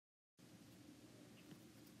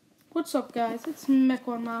What's up, guys? It's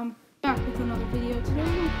Mech1 Mom back with another video. Today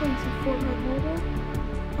we're playing some Fortnite Mobile.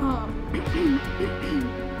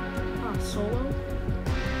 Solo.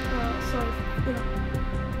 Sorry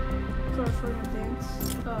for the advance.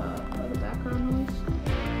 The background noise.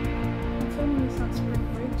 I'm filming this on spring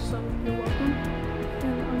break, so you're welcome.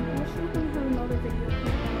 And I'm also going to have another video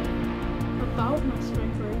about my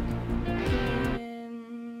spring break.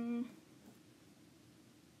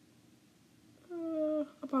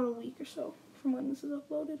 About a week or so from when this is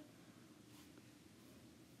uploaded.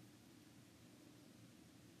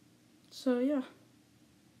 So yeah,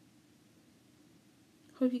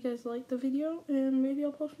 hope you guys liked the video, and maybe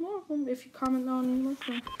I'll post more of them if you comment on and like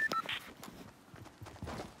them.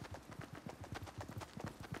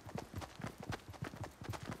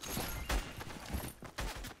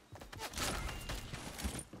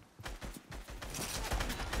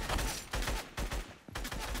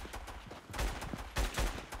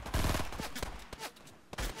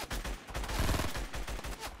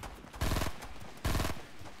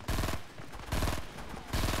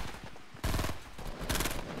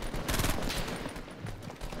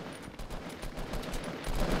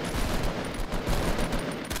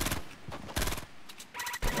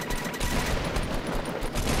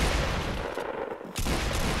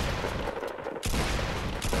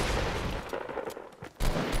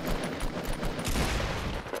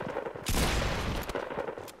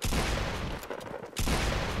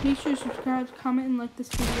 Make sure you subscribe, comment, and like this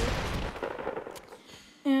video.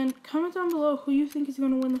 And comment down below who you think is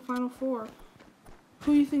going to win the Final Four.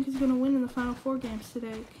 Who you think is going to win in the Final Four games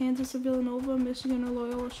today. Kansas or Villanova, Michigan or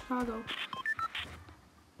Loyola Chicago.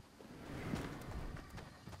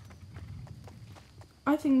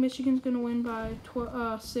 I think Michigan's going to win by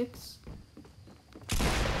 6.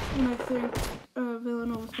 And I think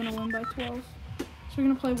Villanova's going to win by 12. So we're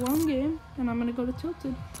going to play one game, and I'm going to go to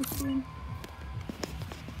Tilted this game.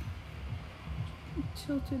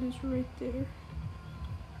 Tilted is right there.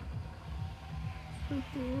 It's right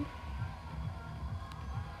there.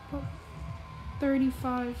 About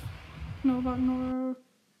 35. No, about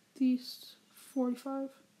northeast 45.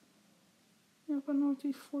 Yeah, about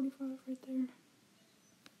northeast 45 right there.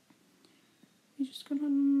 You're just gonna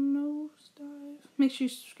nosedive. Make sure you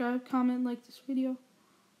subscribe, comment, like this video.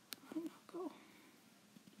 Go.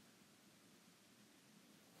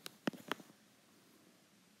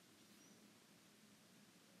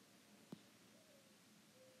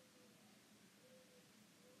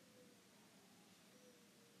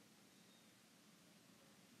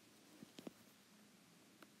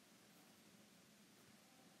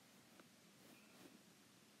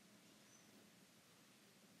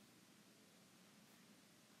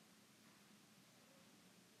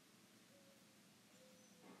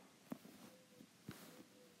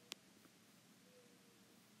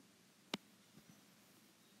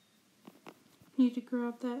 Need to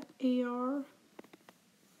grab that AR.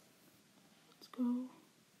 Let's go.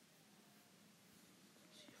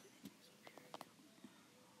 See if anything's up here.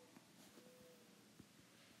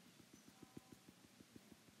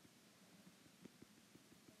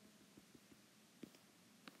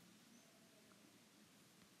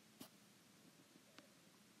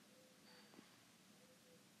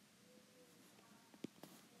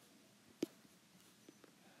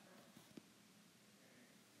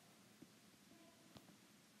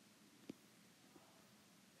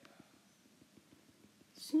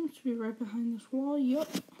 Seems to be right behind this wall. Yup.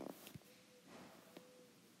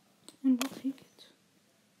 And we'll take it.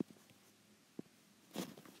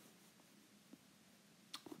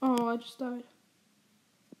 Oh, I just died.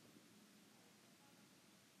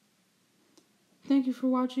 Thank you for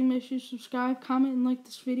watching. Make sure you subscribe, comment, and like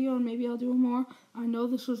this video, and maybe I'll do more. I know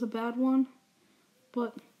this was a bad one,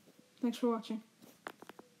 but thanks for watching.